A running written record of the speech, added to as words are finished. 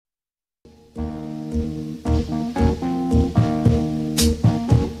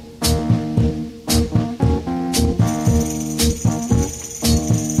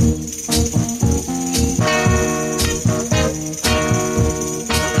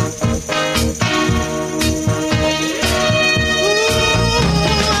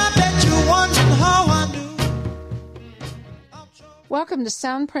Welcome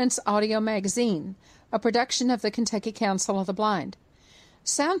to Soundprints Audio Magazine, a production of the Kentucky Council of the Blind.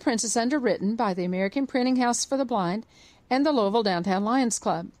 Soundprints is underwritten by the American Printing House for the Blind and the Louisville Downtown Lions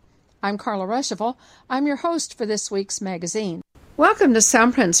Club. I'm Carla Ruschival. I'm your host for this week's magazine. Welcome to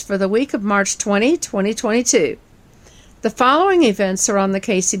Soundprints for the week of March 20, 2022. The following events are on the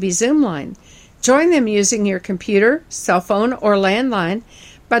KCB Zoom line. Join them using your computer, cell phone, or landline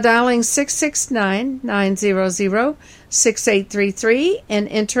by dialing 669-900-6833 and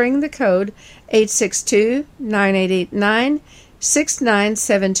entering the code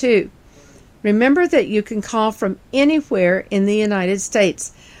 862-9889-6972. Remember that you can call from anywhere in the United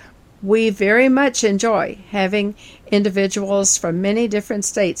States. We very much enjoy having individuals from many different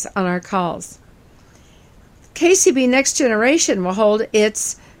states on our calls. KCB Next Generation will hold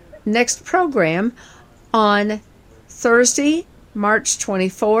its next program on Thursday, March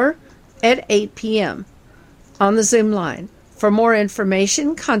 24 at 8 p.m. on the Zoom line. For more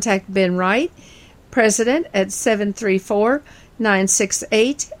information, contact Ben Wright, President, at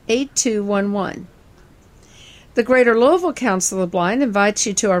 734-968-8211. The Greater Louisville Council of the Blind invites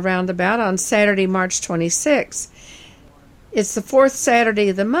you to a roundabout on Saturday, March 26. It's the fourth Saturday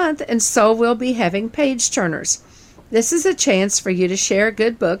of the month, and so we'll be having page turners. This is a chance for you to share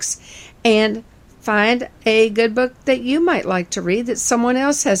good books and find a good book that you might like to read that someone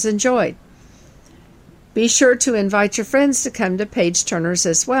else has enjoyed. Be sure to invite your friends to come to page turners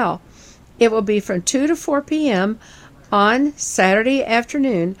as well. It will be from 2 to 4 p.m. on Saturday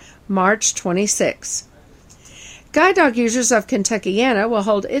afternoon, March 26. Guide Dog Users of Kentuckiana will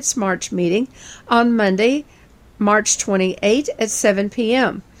hold its March meeting on Monday, March 28 at 7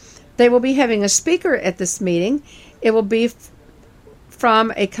 p.m. They will be having a speaker at this meeting. It will be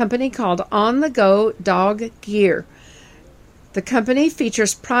from a company called On The Go Dog Gear. The company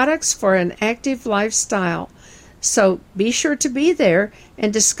features products for an active lifestyle, so be sure to be there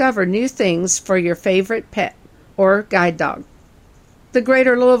and discover new things for your favorite pet or guide dog. The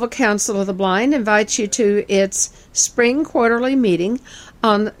Greater Louisville Council of the Blind invites you to its spring quarterly meeting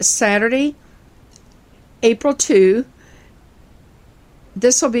on Saturday, April 2.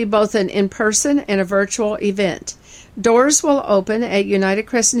 This will be both an in-person and a virtual event. Doors will open at United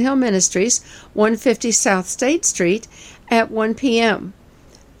Crescent Hill Ministries, 150 South State Street, at 1 p.m.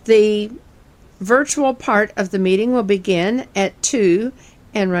 The virtual part of the meeting will begin at 2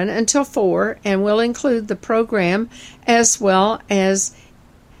 and run until 4 and will include the program as well as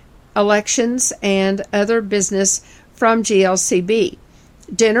elections and other business from GLCB.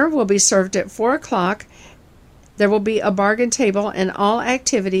 Dinner will be served at 4 o'clock. There will be a bargain table and all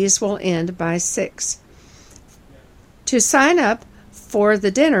activities will end by 6. To sign up for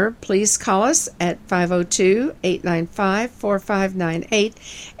the dinner, please call us at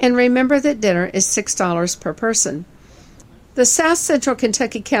 502-895-4598 and remember that dinner is $6 per person. The South Central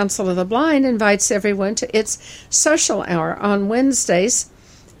Kentucky Council of the Blind invites everyone to its social hour on Wednesdays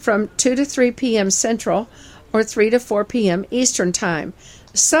from 2 to 3 p.m. Central or 3 to 4 p.m. Eastern Time.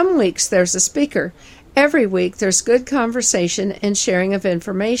 Some weeks there's a speaker. Every week there's good conversation and sharing of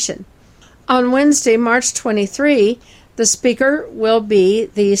information. On Wednesday, March 23, the speaker will be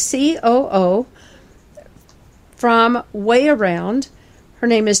the COO from Way Around. Her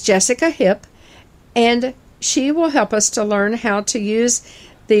name is Jessica Hipp, and she will help us to learn how to use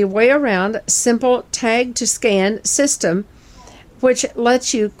the Way Around simple tag to scan system, which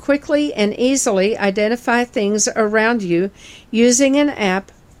lets you quickly and easily identify things around you using an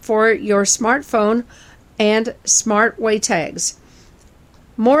app for your smartphone and smart way tags.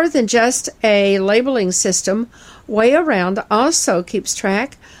 More than just a labeling system, Way Around also keeps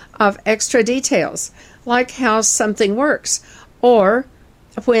track of extra details, like how something works or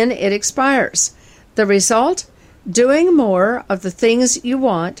when it expires. The result? Doing more of the things you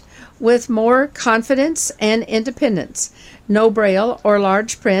want with more confidence and independence. No braille or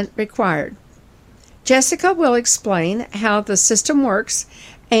large print required. Jessica will explain how the system works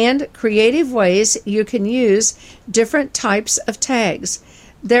and creative ways you can use different types of tags.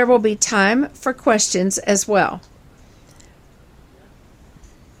 There will be time for questions as well.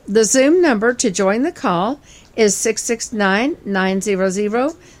 The Zoom number to join the call is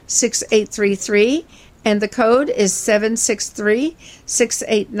 669-900-6833, and the code is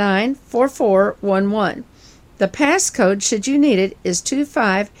 763-689-4411. The passcode, should you need it, is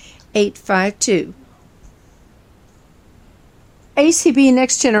 25852. ACB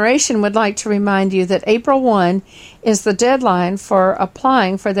Next Generation would like to remind you that April 1 is the deadline for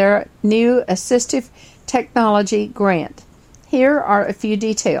applying for their new Assistive Technology Grant. Here are a few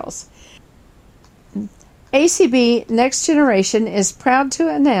details. ACB Next Generation is proud to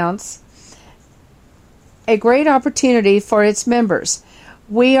announce a great opportunity for its members.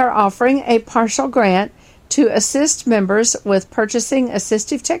 we are offering a partial grant to assist members with purchasing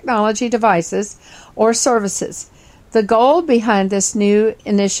assistive technology devices or services. The goal behind this new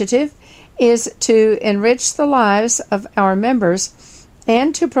initiative is to enrich the lives of our members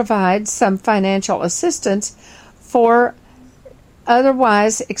and to provide some financial assistance for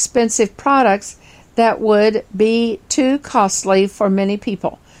otherwise expensive products that would be too costly for many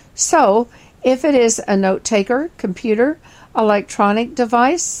people. So, if it is a note taker, computer, electronic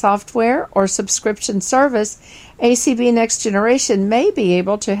device, software, or subscription service, ACB Next Generation may be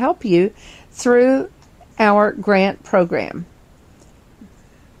able to help you through our grant program.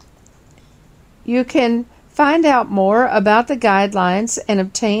 You can find out more about the guidelines and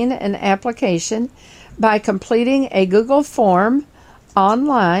obtain an application by completing a Google form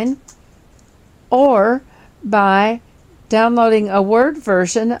online or by downloading a Word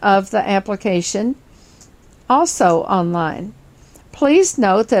version of the application also online. Please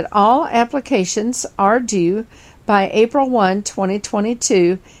note that all applications are due by April 1,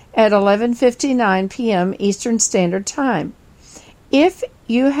 2022 at 11:59 p.m. Eastern Standard Time. If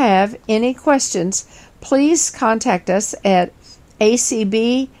you have any questions, please contact us at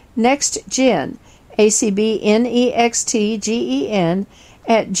acbnextgen, acbnextgen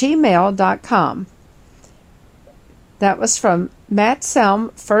 @gmail.com. That was from Matt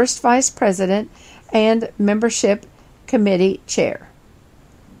Selm, First Vice President and Membership Committee Chair.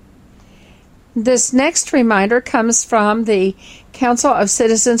 This next reminder comes from the Council of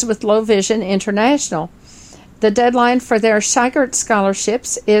Citizens with Low Vision International. The deadline for their Scheigert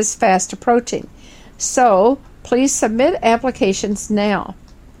scholarships is fast approaching, so please submit applications now.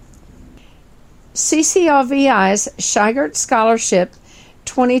 CCLVI's Scheigert Scholarship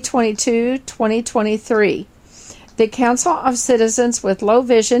 2022-2023. The Council of Citizens with Low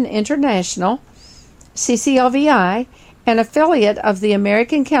Vision International, CCLVI, an affiliate of the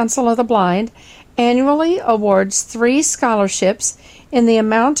American Council of the Blind, annually awards 3 scholarships in the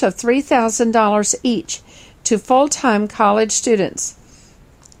amount of $3,000 each to full-time college students,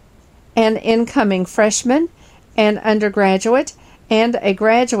 an incoming freshman, an undergraduate, and a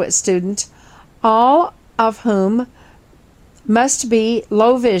graduate student, all of whom must be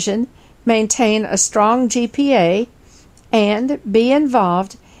low vision, maintain a strong GPA, and be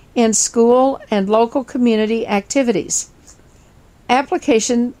involved in school and local community activities.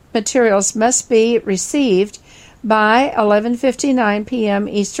 Application materials must be received by 11:59 p.m.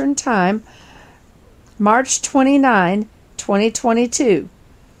 Eastern Time, March 29, 2022.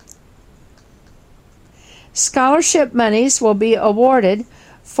 Scholarship monies will be awarded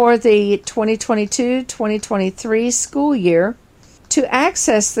for the 2022-2023 school year. To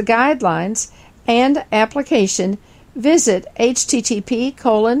access the guidelines and application, visit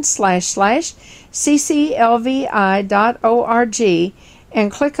http://cclvi.org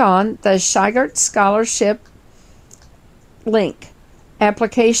and click on the Scheigert Scholarship link.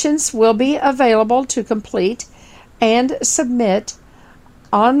 Applications will be available to complete and submit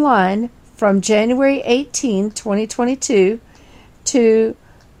online from January 18, 2022 to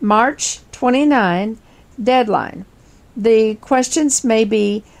March 29 deadline. The questions may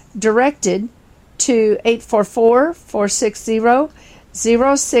be directed to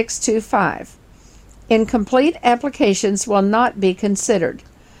 844-460-0625. Incomplete applications will not be considered.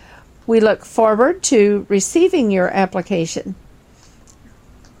 We look forward to receiving your application.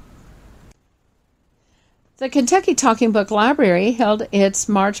 The Kentucky Talking Book Library held its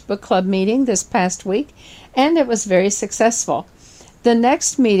March Book Club meeting this past week, and it was very successful. The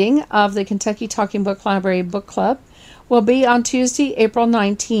next meeting of the Kentucky Talking Book Library Book Club will be on Tuesday, April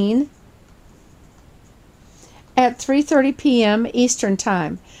 19 at 3:30 p.m. Eastern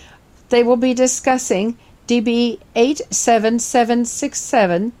Time. They will be discussing DB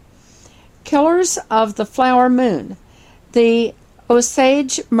 87767, Killers of the Flower Moon, the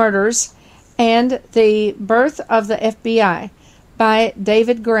Osage Murders, and the Birth of the FBI by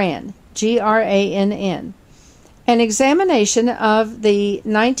David Grann, Grann. An examination of the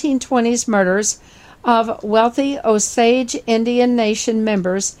 1920s murders of wealthy Osage Indian Nation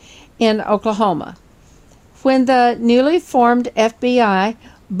members in Oklahoma. When the newly formed FBI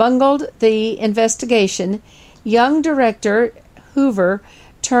bungled the investigation, young Director Hoover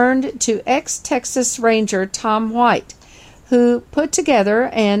turned to ex-Texas Ranger Tom White, who put together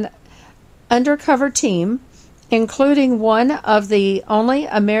an undercover team, including one of the only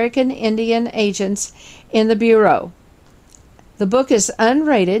American Indian agents in the Bureau. The book is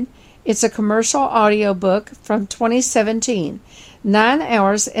unrated. It's a commercial audio book from 2017, 9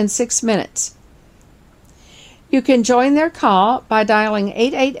 hours and 6 minutes. You can join their call by dialing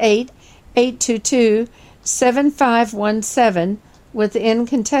 888-822-7517 within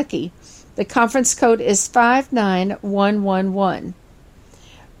Kentucky. The conference code is 59111.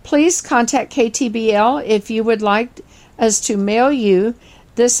 Please contact KTBL if you would like us to mail you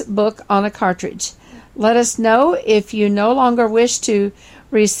this book on a cartridge. Let us know if you no longer wish to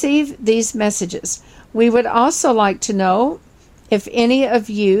receive these messages. We would also like to know if any of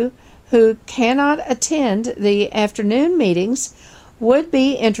you who cannot attend the afternoon meetings would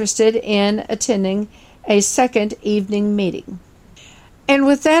be interested in attending a second evening meeting. And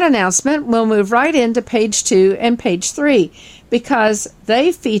with that announcement, we'll move right into page 2 and page 3 because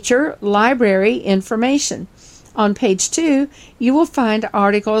they feature library information. On page 2, you will find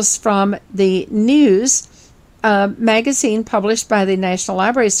articles from the News magazine published by the National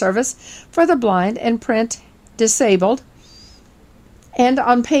Library Service for the blind and print disabled. And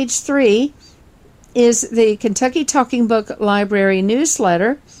on page 3 is the Kentucky Talking Book Library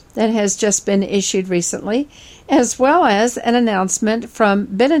newsletter that has just been issued recently, as well as an announcement from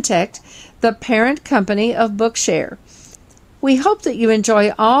Benetech, the parent company of Bookshare. We hope that you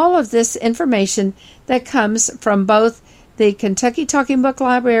enjoy all of this information that comes from both the Kentucky Talking Book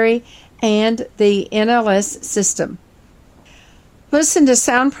Library and the NLS system. Listen to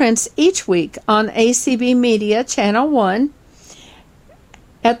Sound Prints each week on ACB Media Channel 1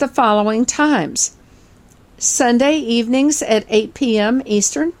 at the following times: Sunday evenings at 8 p.m.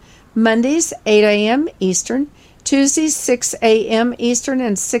 Eastern, Mondays 8 a.m. Eastern, Tuesdays 6 a.m. Eastern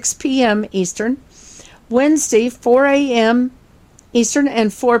and 6 p.m. Eastern, Wednesday 4 a.m. Eastern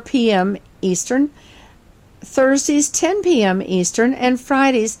and 4 p.m. Eastern, Thursdays 10 p.m. Eastern, and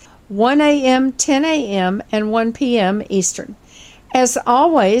Fridays 1 a.m., 10 a.m., and 1 p.m. Eastern. As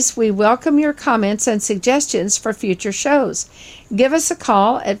always, we welcome your comments and suggestions for future shows. Give us a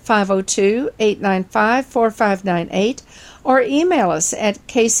call at 502-895-4598 or email us at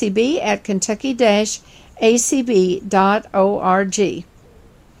kcb@kentucky-acb.org.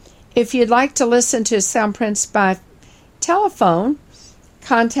 If you'd like to listen to Sound Prints by telephone,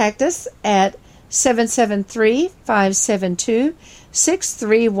 contact us at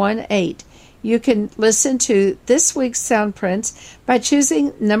 773-572-6318. You can listen to this week's Sound Prints by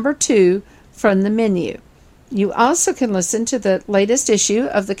choosing number 2 from the menu. You also can listen to the latest issue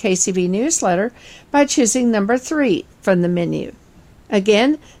of the KCB newsletter by choosing number 3 from the menu.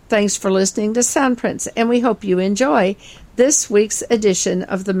 Again, thanks for listening to Sound Prints, and we hope you enjoy this week's edition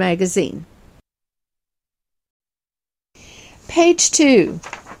of the magazine. Page 2,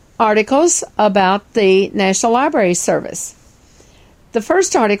 articles about the National Library Service. The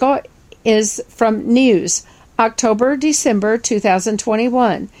first article is from News, October-December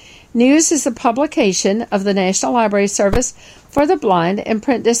 2021. News is a publication of the National Library Service for the blind and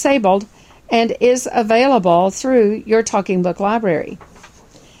print disabled and is available through your Talking Book Library.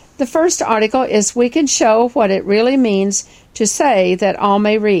 The first article is We Can Show What It Really Means to Say That All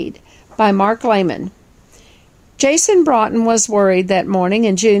May Read by Mark Lehman. Jason Broughton was worried that morning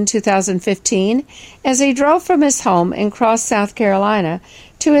in June 2015 as he drove from his home in Cross, South Carolina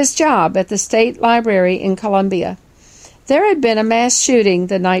to his job at the State Library in Columbia. There had been a mass shooting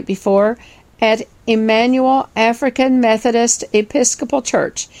the night before at Emmanuel African Methodist Episcopal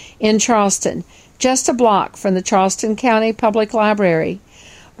Church in Charleston, just a block from the Charleston County Public Library.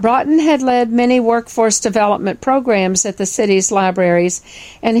 Broughton had led many workforce development programs at the city's libraries,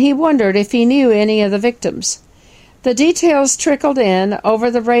 and he wondered if he knew any of the victims. The details trickled in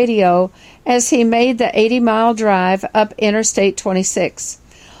over the radio as he made the 80-mile drive up Interstate 26.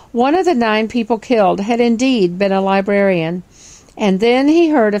 One of the 9 people killed had indeed been a librarian, and then he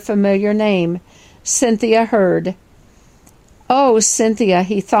heard a familiar name, Cynthia Hurd. Oh, Cynthia,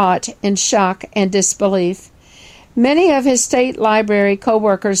 he thought in shock and disbelief. Many of his state library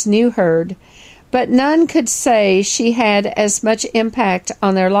co-workers knew Hurd, but none could say she had as much impact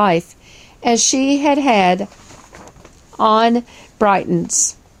on their life as she had had on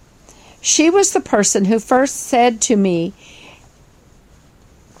Brighton's. She was the person who first said to me,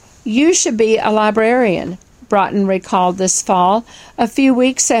 "You should be a librarian," Broughton recalled this fall, a few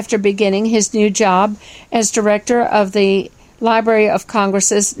weeks after beginning his new job as director of the Library of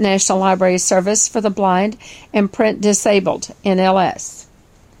Congress's National Library Service for the Blind and Print Disabled, NLS.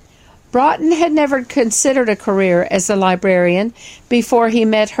 Broughton had never considered a career as a librarian before he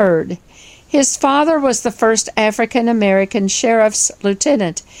met Hurd. His father was the first African-American sheriff's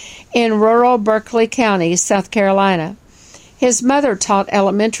lieutenant in rural Berkeley County, South Carolina. His mother taught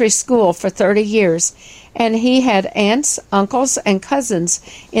elementary school for 30 years, and he had aunts, uncles, and cousins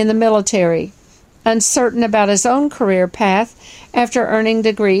in the military. Uncertain about his own career path after earning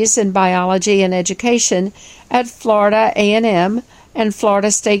degrees in biology and education at Florida A&M and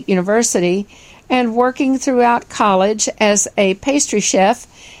Florida State University, and working throughout college as a pastry chef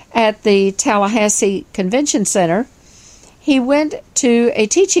at the Tallahassee Convention Center, he went to a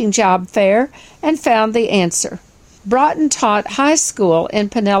teaching job fair and found the answer. Broughton taught high school in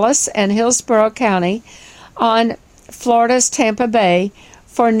Pinellas and Hillsborough County on Florida's Tampa Bay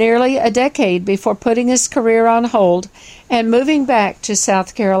for nearly a decade before putting his career on hold and moving back to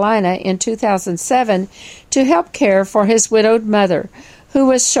South Carolina in 2007 to help care for his widowed mother, who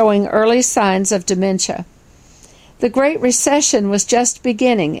was showing early signs of dementia. The Great Recession was just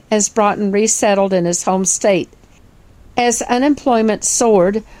beginning as Broughton resettled in his home state. As unemployment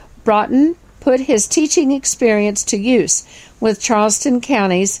soared, Broughton put his teaching experience to use with Charleston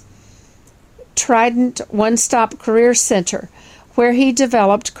County's Trident One-Stop Career Center, where he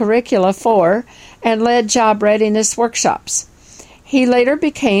developed curricula for and led job readiness workshops. He later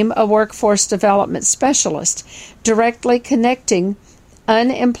became a workforce development specialist, directly connecting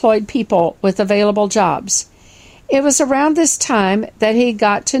unemployed people with available jobs. It was around this time that he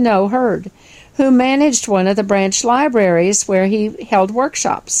got to know Hurd, who managed one of the branch libraries where he held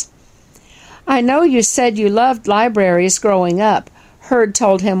workshops. "I know you said you loved libraries growing up," Hurd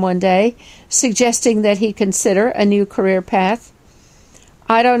told him one day, suggesting that he consider a new career path.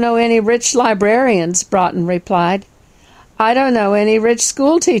 "I don't know any rich librarians," Broughton replied. "I don't know any rich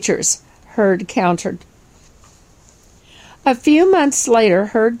school teachers," Hurd countered. A few months later,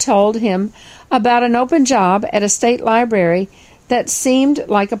 Hurd told him about an open job at a state library that seemed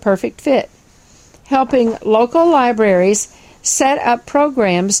like a perfect fit, helping local libraries set up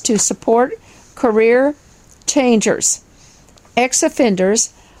programs to support career changers, ex-offenders,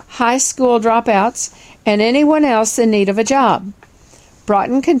 high school dropouts, and anyone else in need of a job.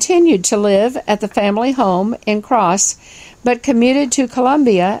 Broughton continued to live at the family home in Cross, but commuted to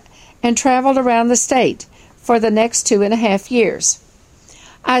Columbia and traveled around the state for the next 2.5 years.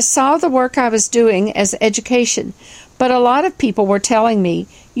 "I saw the work I was doing as education, but a lot of people were telling me,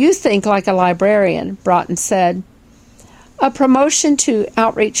 'You think like a librarian,'" Broughton said. A promotion to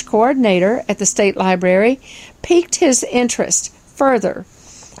outreach coordinator at the state library piqued his interest further.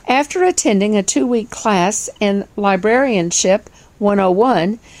 After attending a 2-week class in Librarianship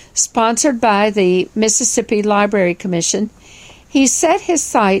 101, sponsored by the Mississippi Library Commission, he set his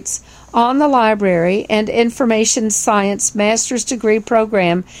sights on the library and information science master's degree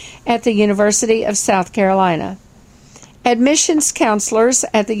program at the University of South Carolina. Admissions counselors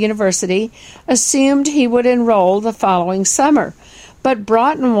at the university assumed he would enroll the following summer, but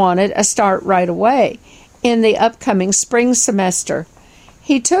Broughton wanted a start right away in the upcoming spring semester.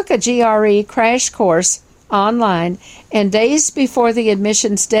 He took a GRE crash course online and days before the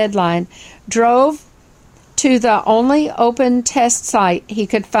admissions deadline drove to the only open test site he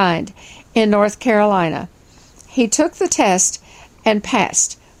could find in North Carolina. He took the test and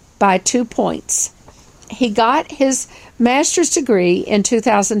passed by 2 points. He got his master's degree in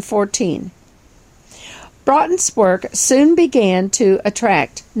 2014. Broughton's work soon began to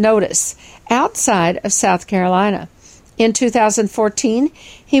attract notice outside of South Carolina. In 2014,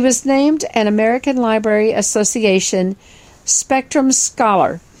 he was named an American Library Association Spectrum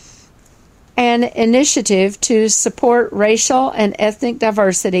Scholar, an initiative to support racial and ethnic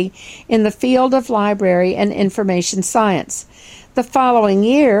diversity in the field of library and information science. The following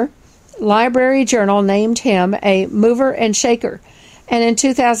year, Library Journal named him a mover and shaker, and in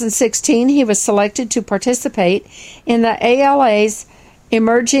 2016 he was selected to participate in the ALA's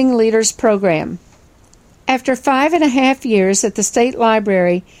Emerging Leaders Program. After 5.5 years at the State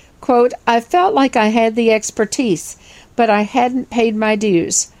Library, quote, "I felt like I had the expertise, but I hadn't paid my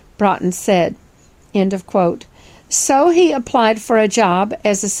dues," Broughton said, end of quote. So he applied for a job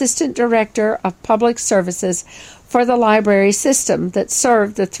as Assistant Director of Public Services for the library system that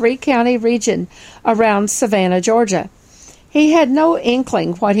served the 3-county region around Savannah, Georgia. He had no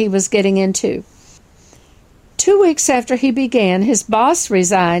inkling what he was getting into. 2 weeks after he began, his boss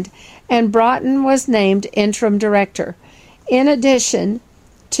resigned, and Broughton was named interim director. In addition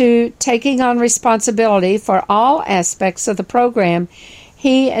to taking on responsibility for all aspects of the program,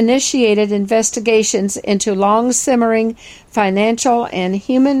 he initiated investigations into long-simmering financial and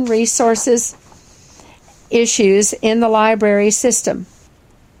human resources issues in the library system.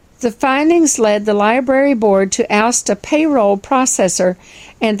 The findings led the library board to oust a payroll processor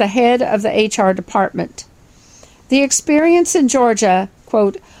and the head of the HR department. The experience in Georgia,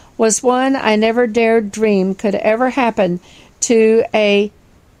 quote, "was one I never dared dream could ever happen to a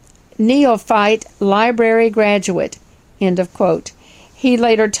neophyte library graduate," end of quote. He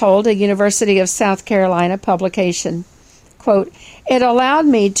later told a University of South Carolina publication, quote, "It allowed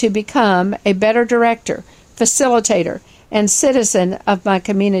me to become a better director, facilitator, and citizen of my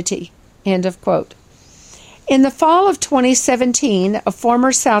community." End of quote. In the fall of 2017, a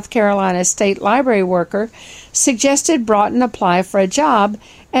former South Carolina State Library worker suggested Broughton apply for a job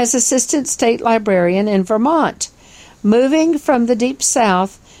as assistant state librarian in Vermont. Moving from the Deep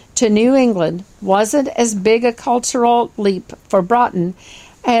South to New England wasn't as big a cultural leap for Broughton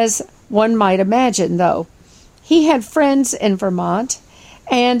as one might imagine, though. He had friends in Vermont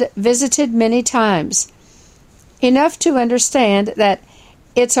and visited many times, enough to understand that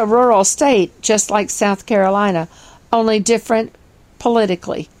it's a rural state just like South Carolina, only different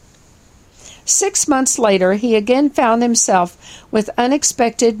politically. 6 months later, he again found himself with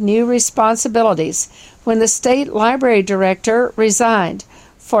unexpected new responsibilities when the state library director resigned,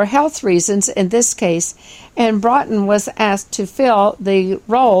 for health reasons in this case, and Broughton was asked to fill the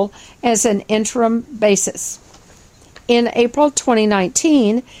role as an interim basis. In April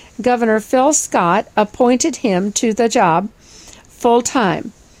 2019, Governor Phil Scott appointed him to the job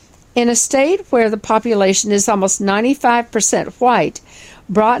full-time. In a state where the population is almost 95% white,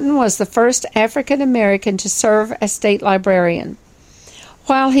 Broughton was the first African American to serve as state librarian.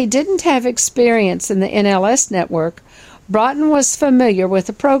 While he didn't have experience in the NLS network, Broughton was familiar with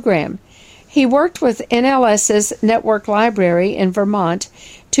the program. He worked with NLS's network library in Vermont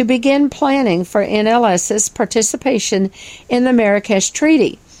to begin planning for NLS's participation in the Marrakesh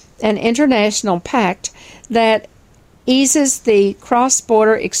Treaty, an international pact that eases the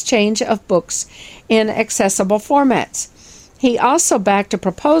cross-border exchange of books in accessible formats. He also backed a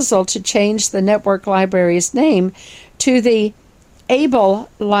proposal to change the network library's name to the ABLE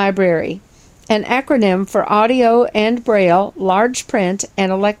Library, an acronym for Audio and Braille, Large Print,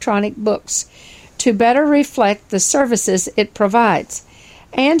 and Electronic Books, to better reflect the services it provides.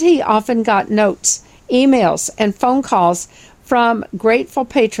 And he often got notes, emails, and phone calls from grateful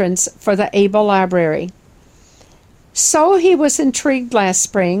patrons for the ABLE Library. So he was intrigued last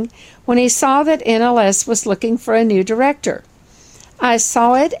spring when he saw that NLS was looking for a new director. I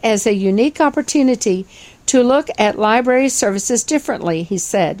saw it as a unique opportunity to look at library services differently, he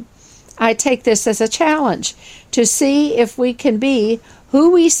said. I take this as a challenge to see if we can be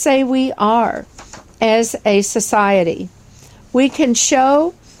who we say we are as a society. We can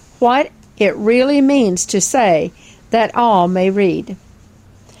show what it really means to say that all may read.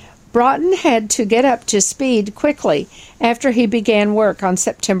 Broughton had to get up to speed quickly after he began work on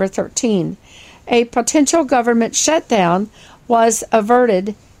September 13. A potential government shutdown was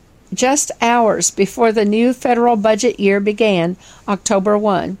averted just hours before the new federal budget year began, October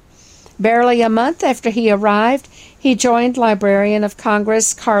 1. Barely a month after he arrived, he joined Librarian of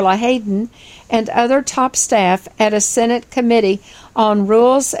Congress Carla Hayden and other top staff at a Senate Committee on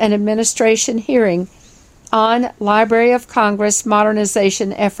Rules and Administration hearing on Library of Congress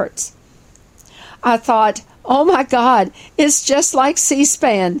modernization efforts. I thought, oh my God, it's just like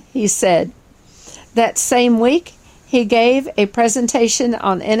C-SPAN, he said. That same week, he gave a presentation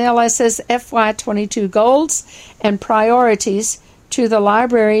on NLS's FY22 goals and priorities to the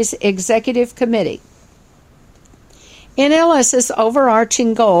library's executive committee. NLS's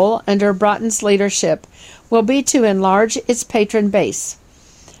overarching goal under Broughton's leadership will be to enlarge its patron base.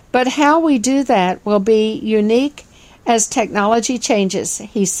 But how we do that will be unique as technology changes,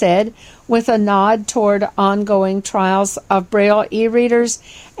 he said, with a nod toward ongoing trials of Braille e-readers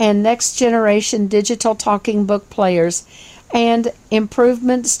and next-generation digital talking book players, and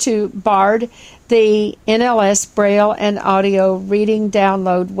improvements to BARD, the NLS Braille and Audio Reading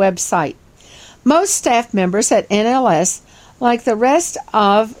Download website. Most staff members at NLS, like the rest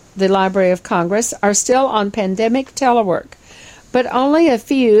of the Library of Congress, are still on pandemic telework, but only a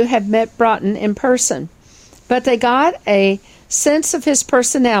few have met Broughton in person. But they got a sense of his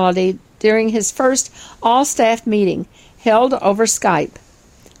personality during his first all-staff meeting, held over Skype.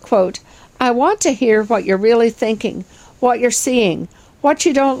 Quote, I want to hear what you're really thinking, what you're seeing, what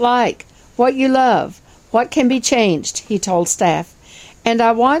you don't like, what you love, what can be changed, he told staff. And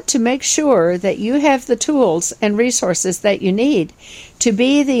I want to make sure that you have the tools and resources that you need to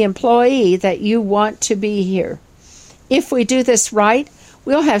be the employee that you want to be here. If we do this right,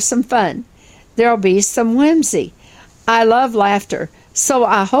 we'll have some fun. There'll be some whimsy. I love laughter, so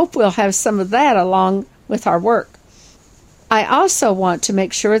I hope we'll have some of that along with our work. I also want to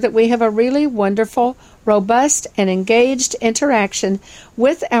make sure that we have a really wonderful, robust, and engaged interaction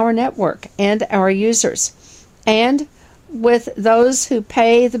with our network and our users, and with those who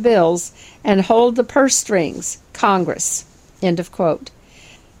pay the bills and hold the purse strings, Congress. End of quote.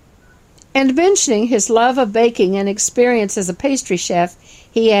 And mentioning his love of baking and experience as a pastry chef,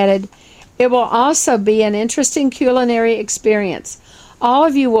 he added, it will also be an interesting culinary experience. All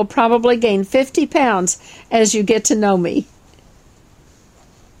of you will probably gain 50 pounds as you get to know me.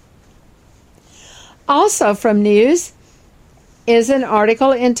 Also from News is an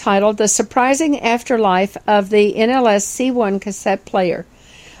article entitled The Surprising Afterlife of the NLS C1 Cassette Player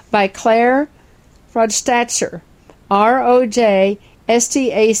by Claire Rodstacher, Rojstaczer.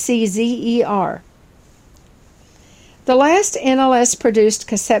 The last NLS-produced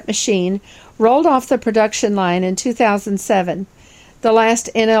cassette machine rolled off the production line in 2007. The last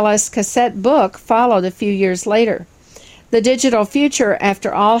NLS cassette book followed a few years later. The digital future,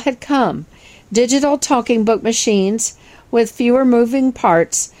 after all, had come. Digital talking book machines with fewer moving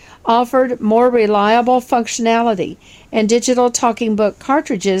parts offered more reliable functionality, and digital talking book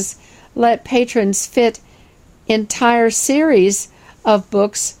cartridges let patrons fit entire series of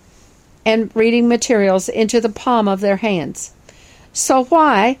books and reading materials into the palm of their hands. So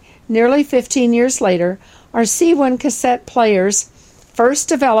why, nearly 15 years later, are C1 cassette players, first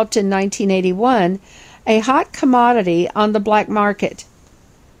developed in 1981, a hot commodity on the black market,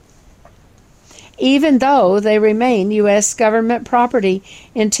 even though they remain U.S. government property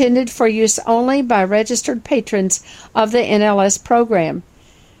intended for use only by registered patrons of the NLS program?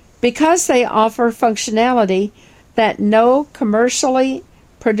 Because they offer functionality that no commercially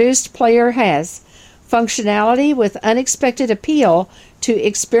produced player has, functionality with unexpected appeal to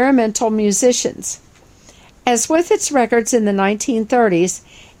experimental musicians. As with its records in the 1930s,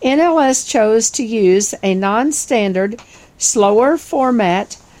 NLS chose to use a non-standard, slower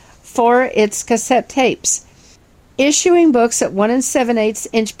format for its cassette tapes. Issuing books at 1 7/8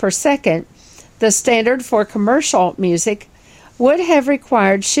 inch per second, the standard for commercial music, would have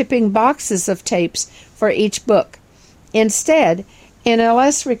required shipping boxes of tapes for each book. Instead,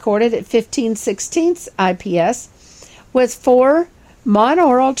 NLS recorded at 15/16 IPS with 4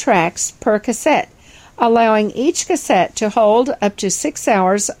 monaural tracks per cassette, allowing each cassette to hold up to 6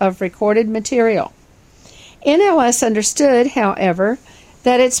 hours of recorded material. NLS understood, however,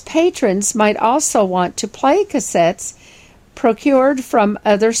 that its patrons might also want to play cassettes procured from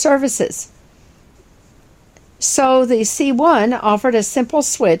other services. So the C1 offered a simple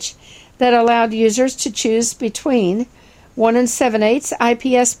switch that allowed users to choose between 1 7/8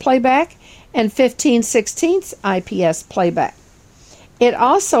 IPS playback and 15/16 IPS playback. It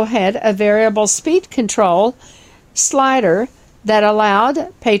also had a variable speed control slider that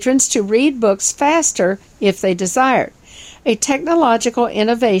allowed patrons to read books faster if they desired, a technological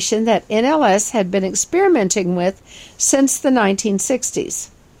innovation that NLS had been experimenting with since the 1960s.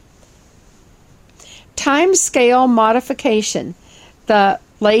 Time scale modification, the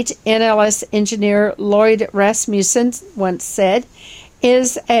late NLS engineer Lloyd Rasmussen once said,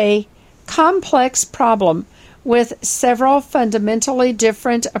 is a complex problem with several fundamentally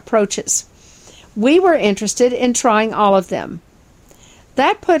different approaches. We were interested in trying all of them.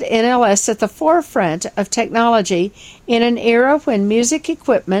 That put NLS at the forefront of technology in an era when music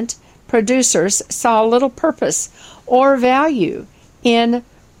equipment producers saw little purpose or value in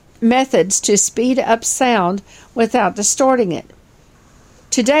methods to speed up sound without distorting it.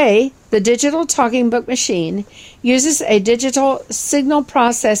 Today, the digital talking book machine uses a digital signal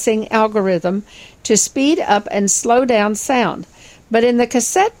processing algorithm to speed up and slow down sound, but in the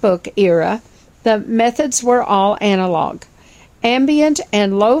cassette book era, the methods were all analog. Ambient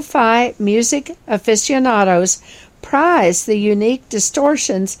and lo-fi music aficionados prize the unique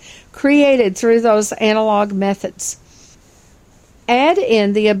distortions created through those analog methods. Add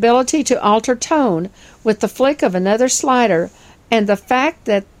in the ability to alter tone with the flick of another slider, and the fact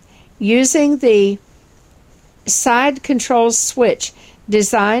that using the side control switch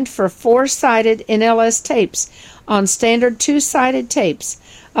designed for 4-sided NLS tapes on standard 2-sided tapes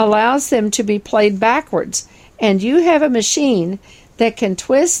allows them to be played backwards, and you have a machine that can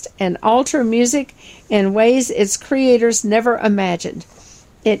twist and alter music in ways its creators never imagined.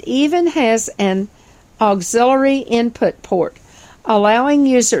 It even has an auxiliary input port, allowing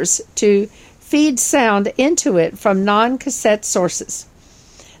users to feed sound into it from non-cassette sources.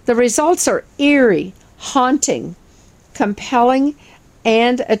 The results are eerie, haunting, compelling,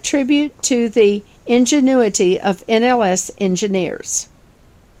 and a tribute to the ingenuity of NLS engineers.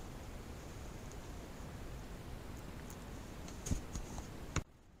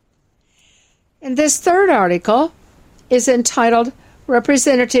 And this third article is entitled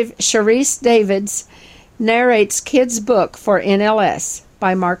Representative Sharice Davids Narrates Kids' Book for NLS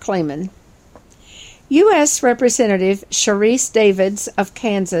by Mark Lehman. U.S. Representative Sharice Davids of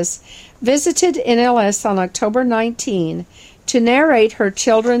Kansas visited NLS on October 19 to narrate her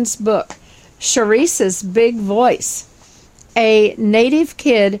children's book, Sharice's Big Voice. A native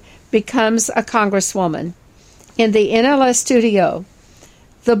kid becomes a congresswoman. In the NLS studio,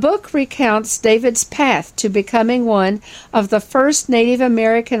 The book recounts David's path to becoming one of the first Native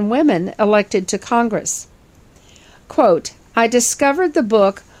American women elected to Congress. Quote, I discovered the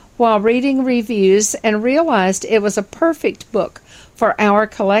book while reading reviews and realized it was a perfect book for our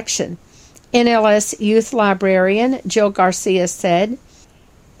collection, NLS youth librarian Jill Garcia said.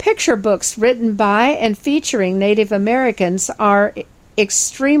 Picture books written by and featuring Native Americans are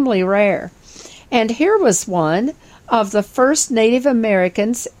extremely rare, and here was one of the first Native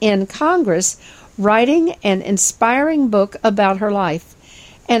Americans in Congress writing an inspiring book about her life,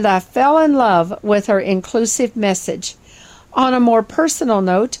 and I fell in love with her inclusive message. On a more personal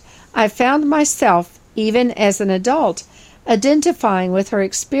note, I found myself, even as an adult, identifying with her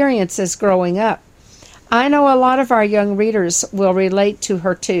experiences growing up. I know a lot of our young readers will relate to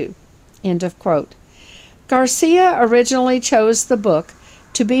her too. End of quote. Garcia originally chose the book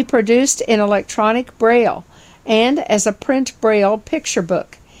to be produced in electronic braille and as a print braille picture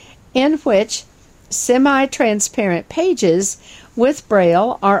book, in which semi-transparent pages with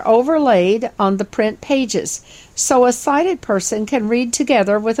braille are overlaid on the print pages, so a sighted person can read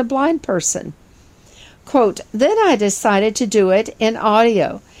together with a blind person. Quote, then I decided to do it in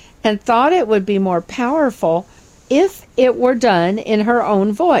audio and thought it would be more powerful if it were done in her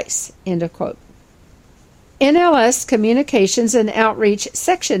own voice. End of quote. NLS Communications and Outreach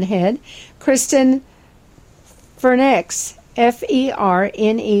Section Head Kristen Fernekes, Fernekes,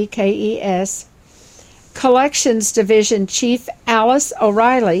 Collections Division Chief Alice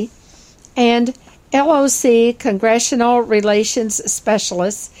O'Reilly, and LOC Congressional Relations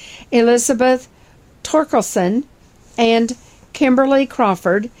Specialist Elizabeth Torkelson and Kimberly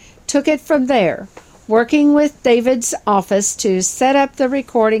Crawford took it from there, working with David's office to set up the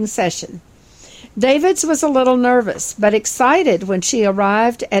recording session. David's was a little nervous, but excited when she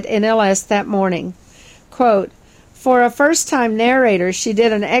arrived at NLS that morning. Quote, for a first-time narrator, she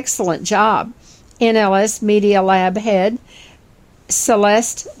did an excellent job, NLS Media Lab head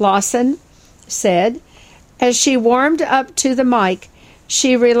Celeste Lawson said. As she warmed up to the mic,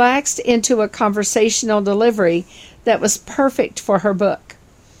 she relaxed into a conversational delivery that was perfect for her book.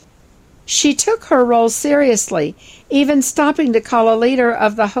 She took her role seriously, even stopping to call a leader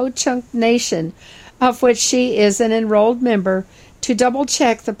of the Ho-Chunk Nation, of which she is an enrolled member, to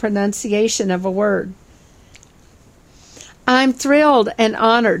double-check the pronunciation of a word. I'm thrilled and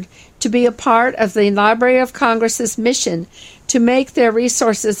honored to be a part of the Library of Congress's mission to make their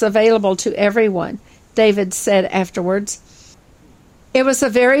resources available to everyone, David said afterwards. It was a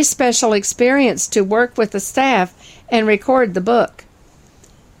very special experience to work with the staff and record the book.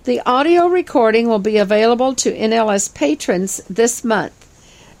 The audio recording will be available to NLS patrons this month.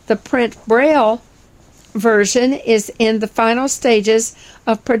 The print Braille version is in the final stages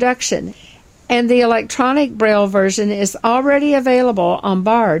of production, and the electronic Braille version is already available on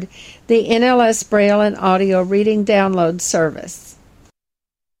BARD, the NLS Braille and Audio Reading Download Service.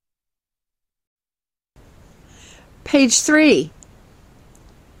 Page 3.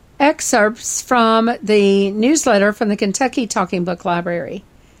 Excerpts from the newsletter from the Kentucky Talking Book Library.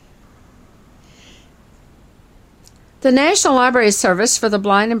 The National Library Service for the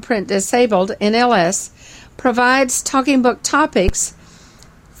Blind and Print Disabled, NLS, provides talking book topics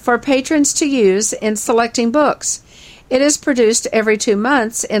for patrons to use in selecting books. It is produced every 2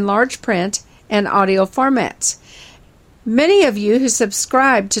 months in large print and audio formats. Many of you who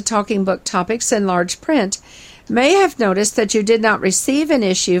subscribe to Talking Book Topics in large print may have noticed that you did not receive an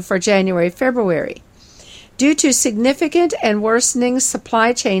issue for January-February. Due to significant and worsening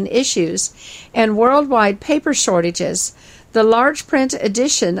supply chain issues and worldwide paper shortages, the large print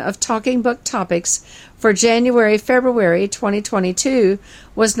edition of Talking Book Topics for January-February 2022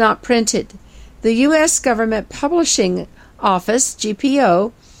 was not printed. The U.S. Government Publishing Office,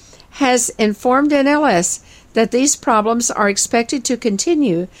 GPO, has informed NLS that these problems are expected to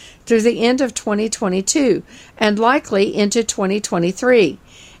continue through the end of 2022 and likely into 2023.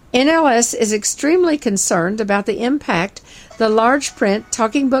 NLS is extremely concerned about the impact the large print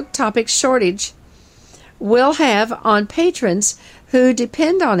Talking Book Topics shortage will have on patrons who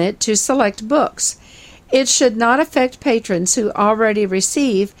depend on it to select books. It should not affect patrons who already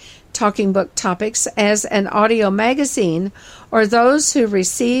receive Talking Book Topics as an audio magazine or those who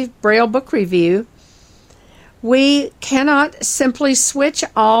receive Braille Book Review. We cannot simply switch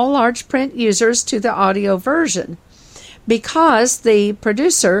all large print users to the audio version because the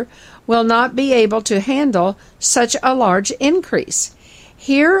producer will not be able to handle such a large increase.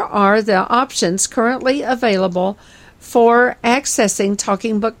 Here are the options currently available for accessing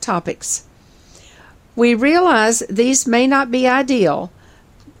Talking Book Topics. We realize these may not be ideal,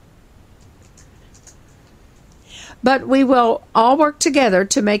 but we will all work together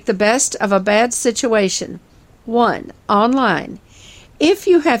to make the best of a bad situation. 1. Online. If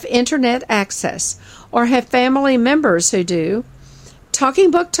you have internet access or have family members who do,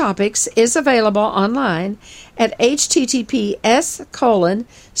 Talking Book Topics is available online at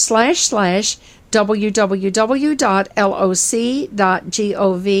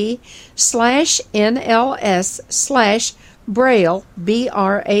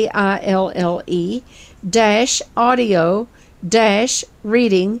BRAILLE -audio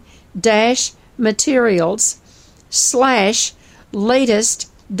 -reading -materials /latest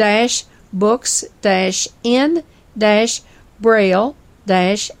 -books -in -braille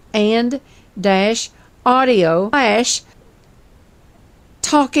and audio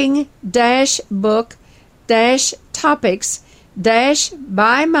talking book topics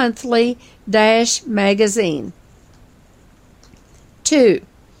bi-monthly magazine. 2.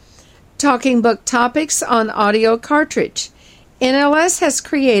 Talking Book Topics on audio cartridge. NLS has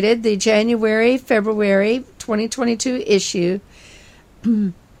created the January-February 2022 issue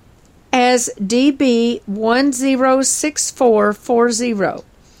as DB106440.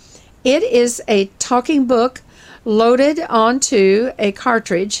 It is a talking book loaded onto a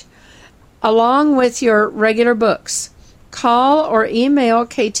cartridge along with your regular books. Call or email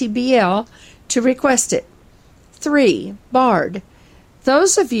KTBL to request it. 3. Bard.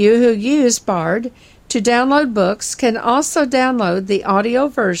 Those of you who use Bard to download books can also download the audio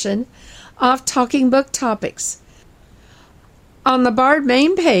version of Talking Book Topics. On the Bard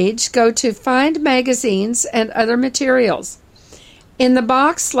main page, go to Find Magazines and Other Materials. In the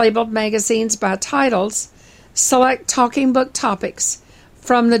box labeled Magazines by Titles, select Talking Book Topics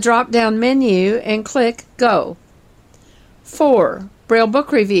from the drop-down menu and click Go. 4. Braille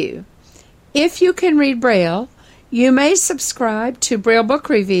Book Review. If you can read Braille, you may subscribe to Braille Book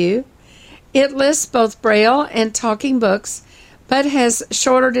Review. It lists both Braille and talking books, but has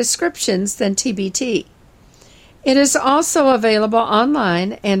shorter descriptions than TBT. It is also available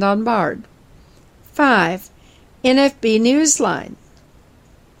online and on Bard. 5. NFB Newsline.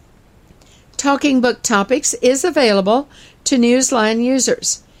 Talking Book Topics is available to Newsline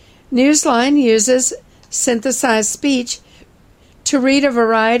users. Newsline uses synthesized speech to read a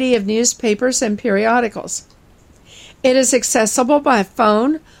variety of newspapers and periodicals. It is accessible by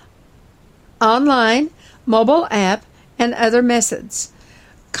phone, online, mobile app, and other methods.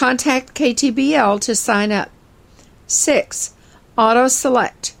 Contact KTBL to sign up. 6. Auto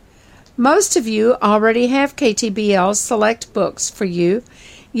Select. Most of you already have KTBL Select books for you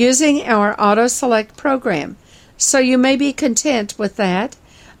using our Auto Select program, so you may be content with that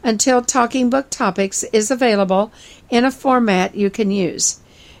until Talking Book Topics is available in a format you can use.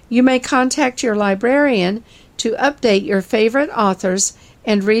 You may contact your librarian to update your favorite authors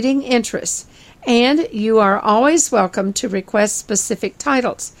and reading interests, and you are always welcome to request specific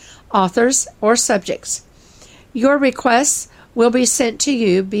titles, authors, or subjects. Your requests will be sent to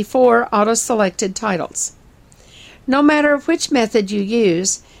you before auto-selected titles. No matter which method you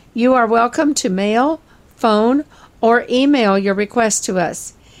use, you are welcome to mail, phone, or email your request to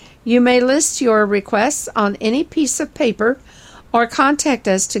us. You may list your requests on any piece of paper or contact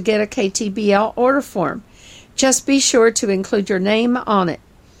us to get a KTBL order form. Just be sure to include your name on it.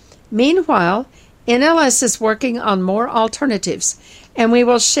 Meanwhile, NLS is working on more alternatives, and we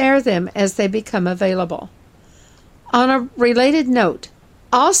will share them as they become available. On a related note,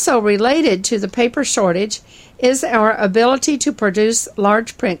 also related to the paper shortage is our ability to produce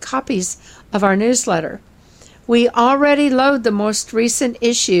large print copies of our newsletter. We already load the most recent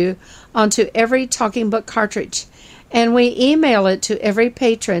issue onto every Talking Book cartridge, and we email it to every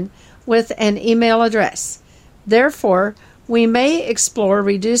patron with an email address. Therefore, we may explore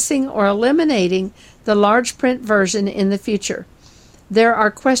reducing or eliminating the large print version in the future. There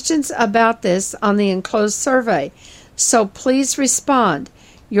are questions about this on the enclosed survey, so please respond.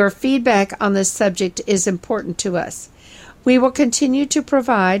 Your feedback on this subject is important to us. We will continue to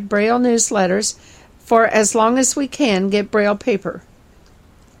provide Braille newsletters for as long as we can get Braille paper.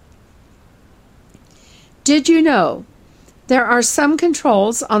 Did you know there are some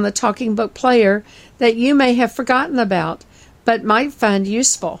controls on the Talking Book player that you may have forgotten about but might find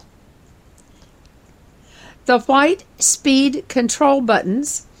useful? The white speed control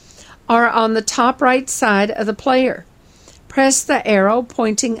buttons are on the top right side of the player. Press the arrow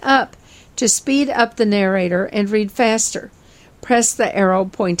pointing up to speed up the narrator and read faster. Press the arrow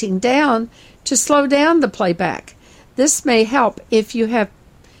pointing down to slow down the playback. This may help if you have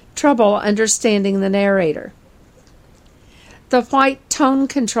trouble understanding the narrator. The white tone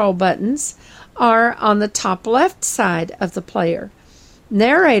control buttons are on the top left side of the player.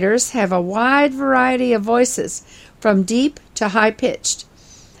 Narrators have a wide variety of voices, from deep to high-pitched.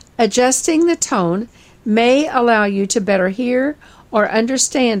 Adjusting the tone may allow you to better hear or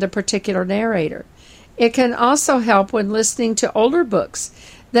understand a particular narrator. It can also help when listening to older books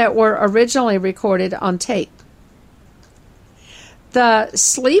that were originally recorded on tape. The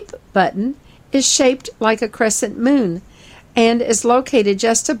sleep button is shaped like a crescent moon and is located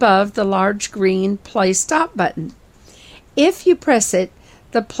just above the large green play stop button. If you press it,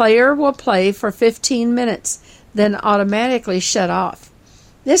 the player will play for 15 minutes, then automatically shut off.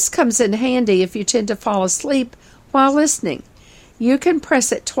 This comes in handy if you tend to fall asleep while listening. You can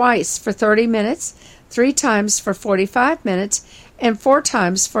press it twice for 30 minutes, 3 times for 45 minutes, and 4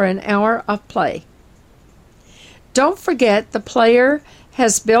 times for an hour of play. Don't forget the player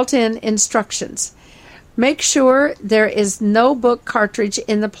has built-in instructions. Make sure there is no book cartridge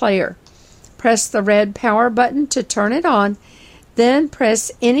in the player. Press the red power button to turn it on, then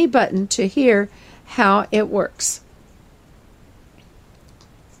press any button to hear how it works.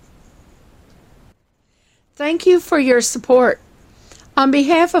 Thank you for your support. On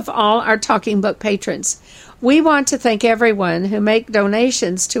behalf of all our Talking Book patrons, we want to thank everyone who make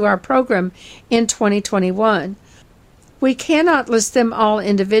donations to our program in 2021. We cannot list them all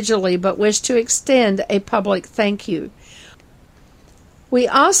individually, but wish to extend a public thank you. We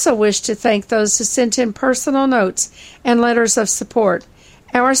also wish to thank those who sent in personal notes and letters of support.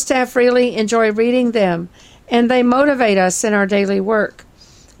 Our staff really enjoy reading them, and they motivate us in our daily work.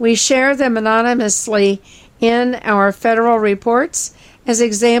 We share them anonymously in our federal reports as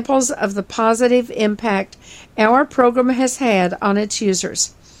examples of the positive impact our program has had on its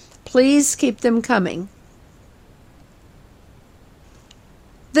users. Please keep them coming.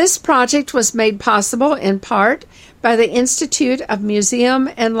 This project was made possible in part by the Institute of Museum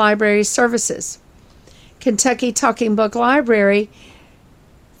and Library Services. Kentucky Talking Book Library,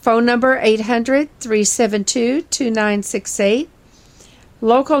 phone number 800-372-2968.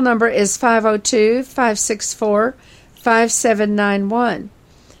 Local number is 502-564-5791.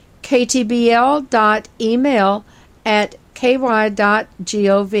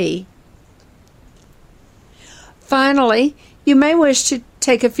 ktbl.email@ky.gov. Finally, you may wish to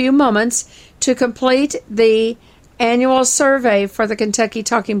take a few moments to complete the annual survey for the Kentucky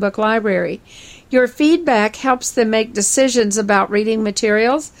Talking Book Library. Your feedback helps them make decisions about reading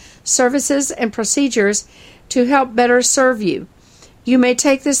materials, services, and procedures to help better serve you. You may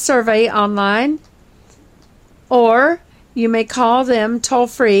take this survey online, or you may call them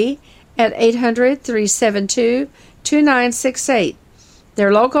toll-free at 800-372-2968.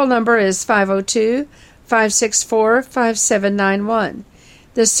 Their local number is 502-564-5791.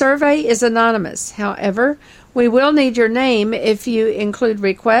 The survey is anonymous. However, we will need your name if you include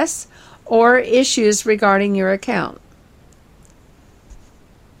requests or issues regarding your account.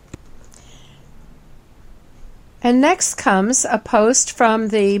 And next comes a post from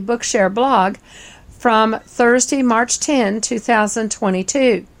the Bookshare blog from Thursday, March 10,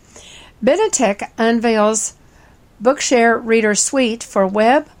 2022. Benetech unveils Bookshare Reader Suite for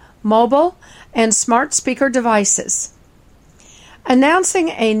web, mobile, and smart speaker devices. Announcing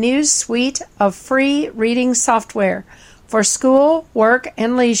a new suite of free reading software for school, work,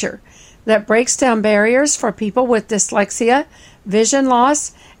 and leisure that breaks down barriers for people with dyslexia, vision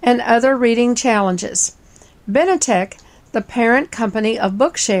loss, and other reading challenges. Benetech, the parent company of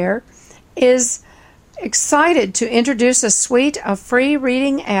Bookshare, is excited to introduce a suite of free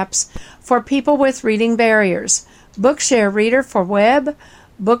reading apps for people with reading barriers. Bookshare Reader for web,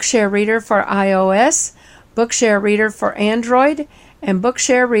 Bookshare Reader for iOS, Bookshare Reader for Android, and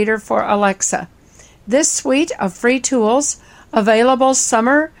Bookshare Reader for Alexa. This suite of free tools, available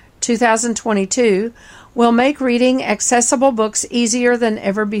summer 2022, will make reading accessible books easier than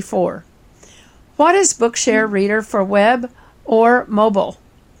ever before. What is Bookshare Reader for web or mobile?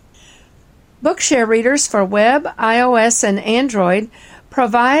 Bookshare Readers for web, iOS, and Android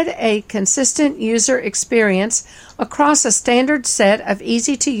provide a consistent user experience across a standard set of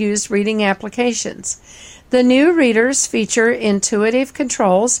easy-to-use reading applications. The new readers feature intuitive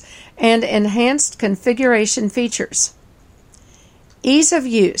controls and enhanced configuration features. Ease of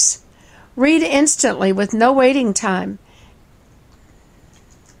use. Read instantly with no waiting time.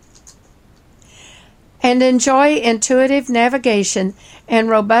 And enjoy intuitive navigation and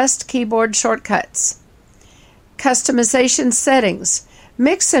robust keyboard shortcuts. Customization settings.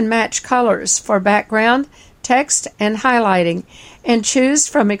 Mix and match colors for background, text, and highlighting, and choose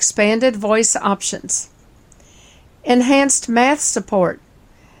from expanded voice options. Enhanced math support.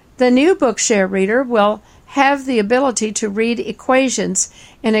 The new Bookshare Reader will have the ability to read equations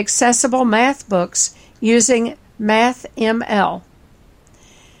in accessible math books using MathML.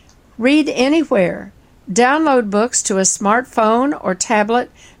 Read anywhere. Download books to a smartphone or tablet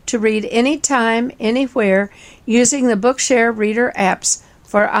to read anytime, anywhere using the Bookshare Reader apps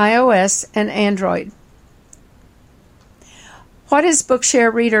for iOS and Android. What is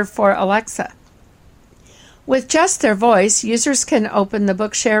Bookshare Reader for Alexa? With just their voice, users can open the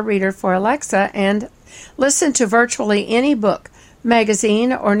Bookshare Reader for Alexa and listen to virtually any book,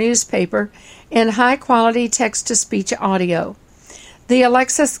 magazine, or newspaper in high-quality text-to-speech audio. The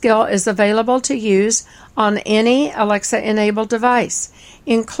Alexa skill is available to use on any Alexa-enabled device,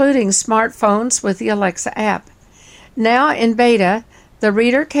 including smartphones with the Alexa app. Now in beta, the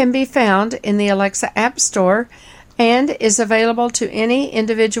reader can be found in the Alexa App Store and is available to any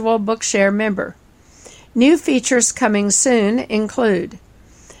individual Bookshare member. New features coming soon include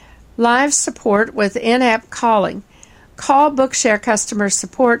live support with in-app calling. Call Bookshare customer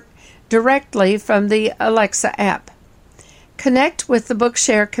support directly from the Alexa app. Connect with the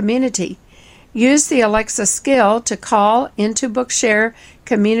Bookshare community. Use the Alexa skill to call into Bookshare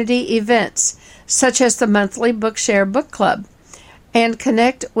community events, such as the monthly Bookshare Book Club, and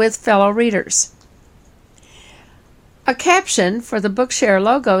connect with fellow readers. A caption for the Bookshare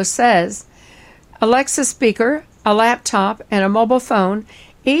logo says, Alexa speaker, a laptop, and a mobile phone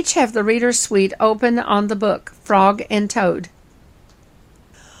each have the Reader Suite open on the book, Frog and Toad.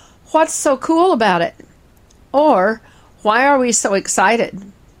 What's so cool about it? Or, why are we so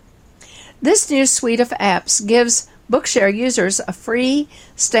excited? This new suite of apps gives Bookshare users a free,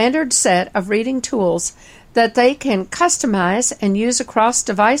 standard set of reading tools that they can customize and use across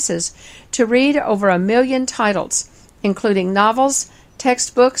devices to read over 1 million titles, including novels,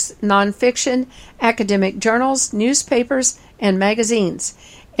 textbooks, nonfiction, academic journals, newspapers, and magazines,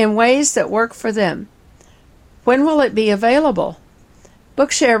 in ways that work for them. When will it be available?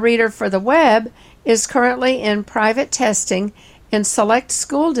 Bookshare Reader for the web is currently in private testing in select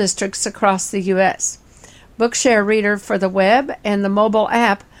school districts across the U.S. Bookshare Reader for the web and the mobile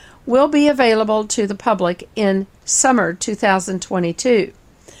app will be available to the public in summer 2022.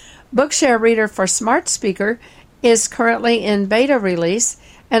 Bookshare Reader for Smart Speaker is currently in beta release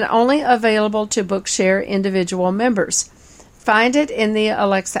and only available to Bookshare individual members. Find it in the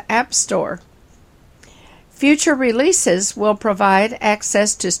Alexa App Store. Future releases will provide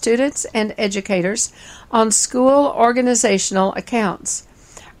access to students and educators on school organizational accounts.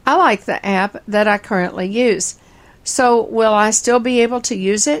 I like the app that I currently use, so will I still be able to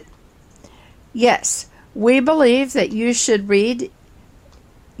use it? Yes, we believe that you should read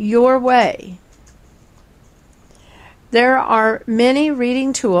your way. There are many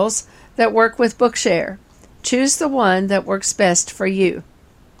reading tools that work with Bookshare. Choose the one that works best for you.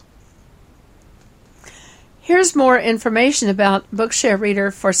 Here's more information about Bookshare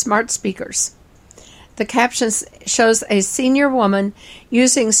Reader for smart speakers. The caption shows a senior woman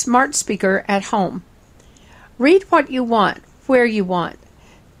using smart speaker at home. Read what you want, where you want.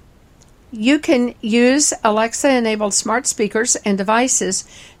 You can use Alexa-enabled smart speakers and devices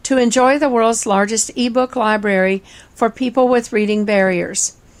to enjoy the world's largest ebook library for people with reading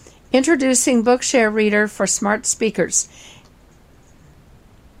barriers. Introducing Bookshare Reader for smart speakers.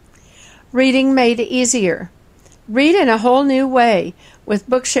 Reading made easier. Read in a whole new way with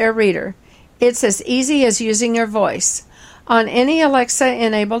Bookshare Reader. It's as easy as using your voice. On any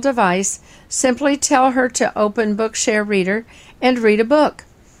Alexa-enabled device, simply tell her to open Bookshare Reader and read a book.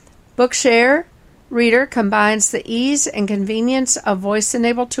 Bookshare Reader combines the ease and convenience of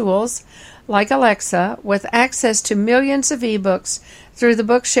voice-enabled tools like Alexa with access to millions of ebooks through the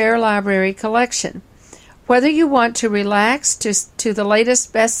Bookshare Library collection. Whether you want to relax to the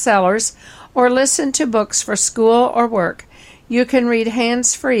latest bestsellers or listen to books for school or work, you can read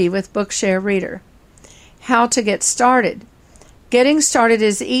hands-free with Bookshare Reader. How to get started. Getting started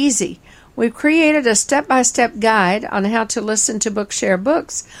is easy. We've created a step-by-step guide on how to listen to Bookshare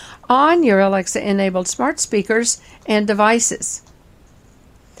books on your Alexa-enabled smart speakers and devices.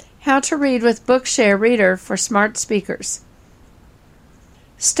 How to read with Bookshare Reader for smart speakers.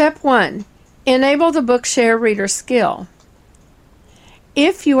 Step 1. Enable the Bookshare Reader skill.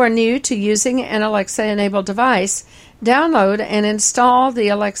 If you are new to using an Alexa-enabled device, download and install the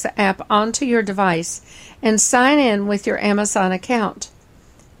Alexa app onto your device and sign in with your Amazon account.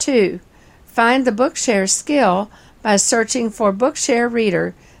 2. Find the Bookshare skill by searching for Bookshare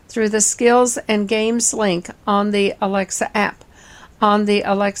Reader through the Skills and Games link on the Alexa app, on the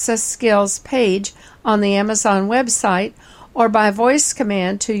Alexa Skills page on the Amazon website, or by voice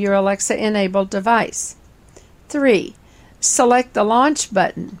command to your Alexa-enabled device. 3. Select the Launch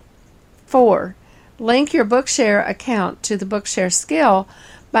button. 4. Link your Bookshare account to the Bookshare skill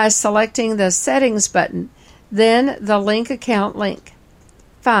by selecting the Settings button, then the Link Account link.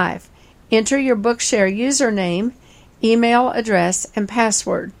 5. Enter your Bookshare username, email address, and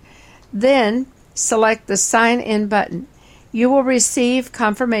password. Then select the Sign In button. You will receive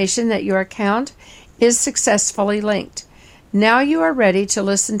confirmation that your account is successfully linked. Now you are ready to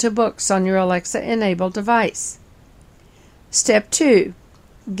listen to books on your Alexa-enabled device. Step 2.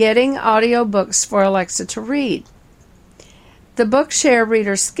 Getting audiobooks for Alexa to read. The Bookshare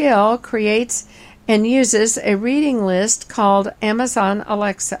Reader skill creates and uses a reading list called Amazon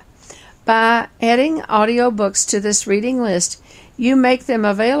Alexa. By adding audiobooks to this reading list, you make them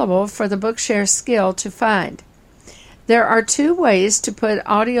available for the Bookshare skill to find. There are 2 ways to put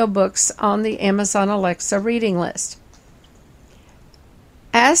audiobooks on the Amazon Alexa reading list.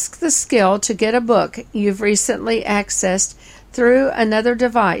 Ask the skill to get a book you've recently accessed through another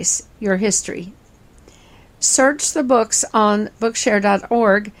device, your history. Search the books on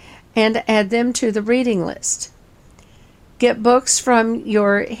Bookshare.org and add them to the reading list. Get books from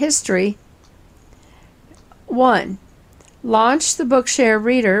your history. 1. Launch the Bookshare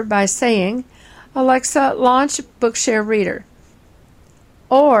Reader by saying, "Alexa, launch Bookshare Reader,"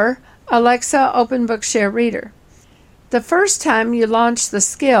 or "Alexa, open Bookshare Reader." The first time you launch the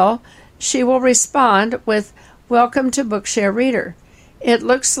skill, she will respond with, "Welcome to Bookshare Reader. It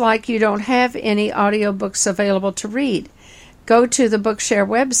looks like you don't have any audiobooks available to read. Go to the Bookshare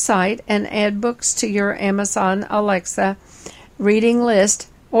website and add books to your Amazon Alexa reading list,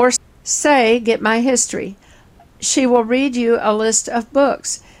 or say, 'Get my history.' She will read you a list of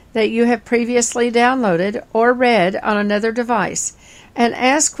books that you have previously downloaded or read on another device and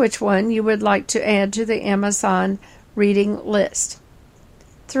ask which one you would like to add to the Amazon reading list.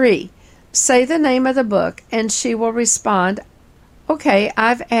 3. Say the name of the book and she will respond, "Okay,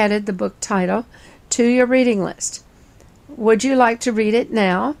 I've added the book title to your reading list. Would you like to read it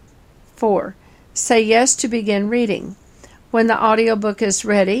now?" 4. Say yes to begin reading. When the audiobook is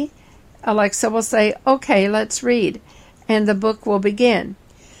ready, Alexa will say, "Okay, let's read," and the book will begin.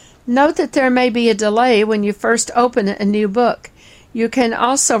 Note that there may be a delay when you first open a new book. You can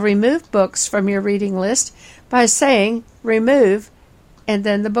also remove books from your reading list by saying "Remove" and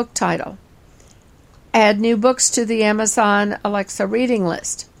then the book title. Add new books to the Amazon Alexa reading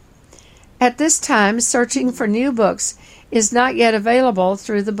list. At this time, searching for new books is not yet available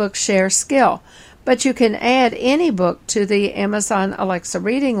through the Bookshare skill, but you can add any book to the Amazon Alexa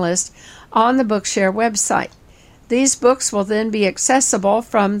reading list on the Bookshare website. These books will then be accessible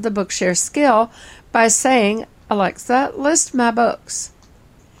from the Bookshare skill by saying, "Alexa, list my books."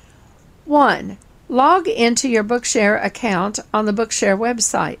 1. Log into your Bookshare account on the Bookshare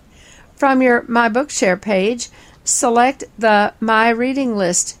website. From your My Bookshare page, select the My Reading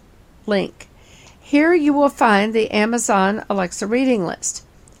List link. Here you will find the Amazon Alexa reading list.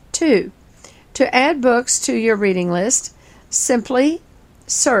 2. To add books to your reading list, simply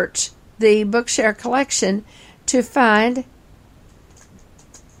search the Bookshare collection to find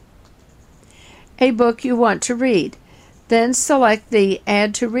a book you want to read. Then select the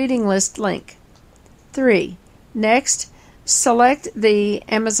Add to Reading List link. 3. Next, select the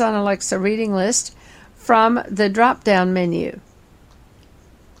Amazon Alexa reading list from the drop-down menu.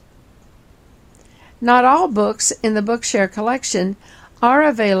 Not all books in the Bookshare collection are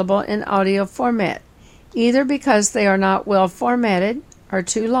available in audio format, either because they are not well formatted, are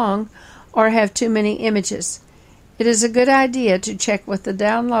too long, or have too many images. It is a good idea to check with the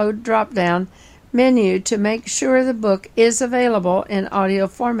download drop-down menu to make sure the book is available in audio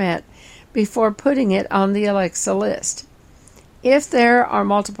format before putting it on the Alexa list. If there are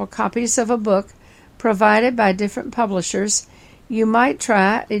multiple copies of a book provided by different publishers, you might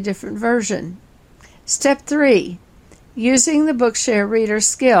try a different version. Step 3. Using the Bookshare Reader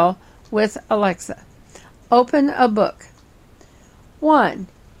skill with Alexa. Open a book. 1.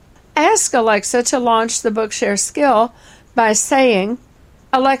 Ask Alexa to launch the Bookshare skill by saying,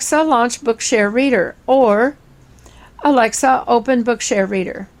 "Alexa, launch Bookshare Reader," or "Alexa, open Bookshare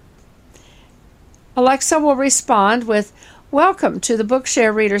Reader." Alexa will respond with, "Welcome to the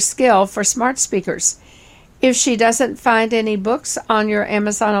Bookshare Reader skill for smart speakers." If she doesn't find any books on your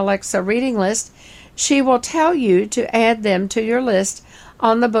Amazon Alexa reading list, she will tell you to add them to your list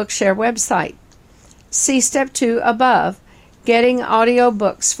on the Bookshare website. See Step 2 above, Getting Audio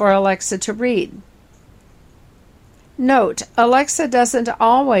Books for Alexa to Read. Note, Alexa doesn't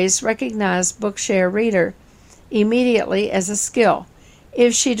always recognize Bookshare Reader immediately as a skill.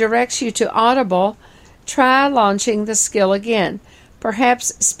 If she directs you to Audible, try launching the skill again,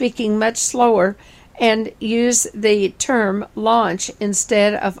 perhaps speaking much slower, and use the term launch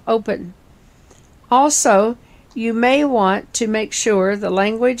instead of open. Also, you may want to make sure the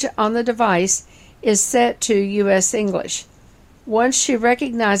language on the device is set to U.S. English. Once she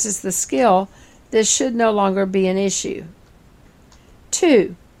recognizes the skill, this should no longer be an issue.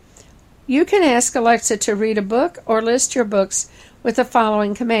 2. You can ask Alexa to read a book or list your books with the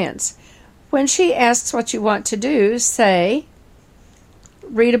following commands. When she asks what you want to do, say,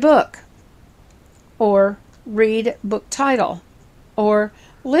 read a book, or read book title, or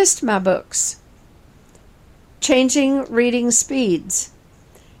list my books. Changing reading speeds.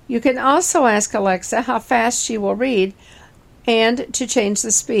 You can also ask Alexa how fast she will read and to change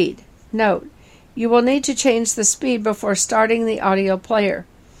the speed. Note, you will need to change the speed before starting the audio player.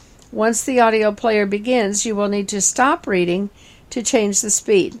 Once the audio player begins, you will need to stop reading to change the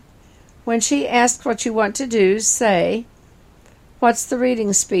speed. When she asks what you want to do, say, what's the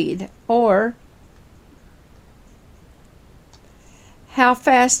reading speed? Or, how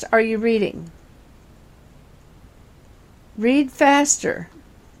fast are you reading? Read faster.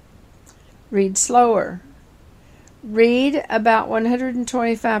 Read slower. Read about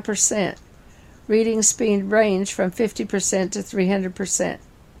 125%. Reading speed range from 50% to 300%.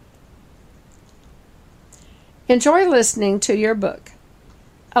 Enjoy listening to your book.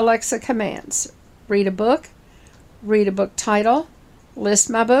 Alexa commands. Read a book title, list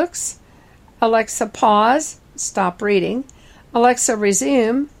my books. Alexa pause, stop reading. Alexa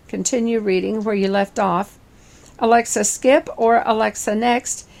resume, continue reading where you left off. Alexa skip or Alexa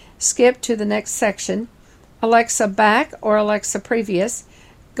next, skip to the next section. Alexa back or Alexa previous,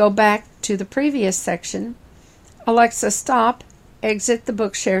 go back to the previous section. Alexa stop, exit the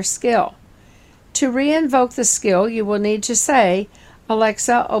Bookshare skill. To re-invoke the skill, you will need to say,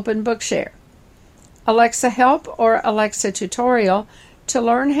 Alexa open Bookshare. Alexa help or Alexa tutorial to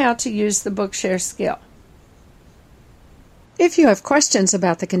learn how to use the Bookshare skill. If you have questions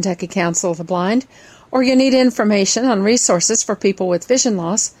about the Kentucky Council of the Blind, or you need information on resources for people with vision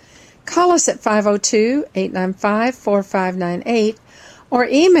loss, call us at 502-895-4598 or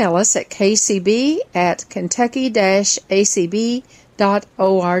email us at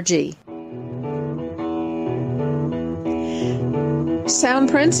kcb@kentucky-acb.org.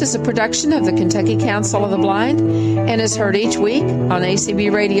 Soundprints is a production of the Kentucky Council of the Blind and is heard each week on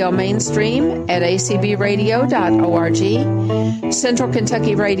ACB Radio Mainstream at acbradio.org, Central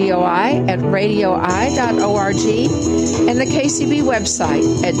Kentucky Radio I at radioi.org, and the KCB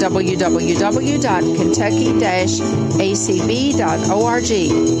website at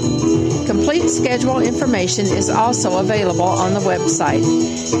www.kentucky-acb.org. Complete schedule information is also available on the website.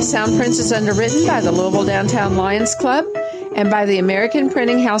 Soundprints is underwritten by the Louisville Downtown Lions Club and by the American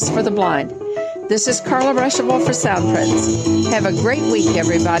Printing House for the Blind. This is Carla Ruschival for Soundprints. Have a great week,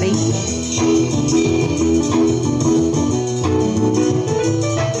 everybody.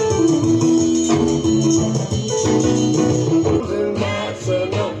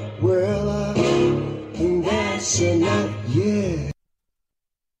 Well, that's enough, yeah.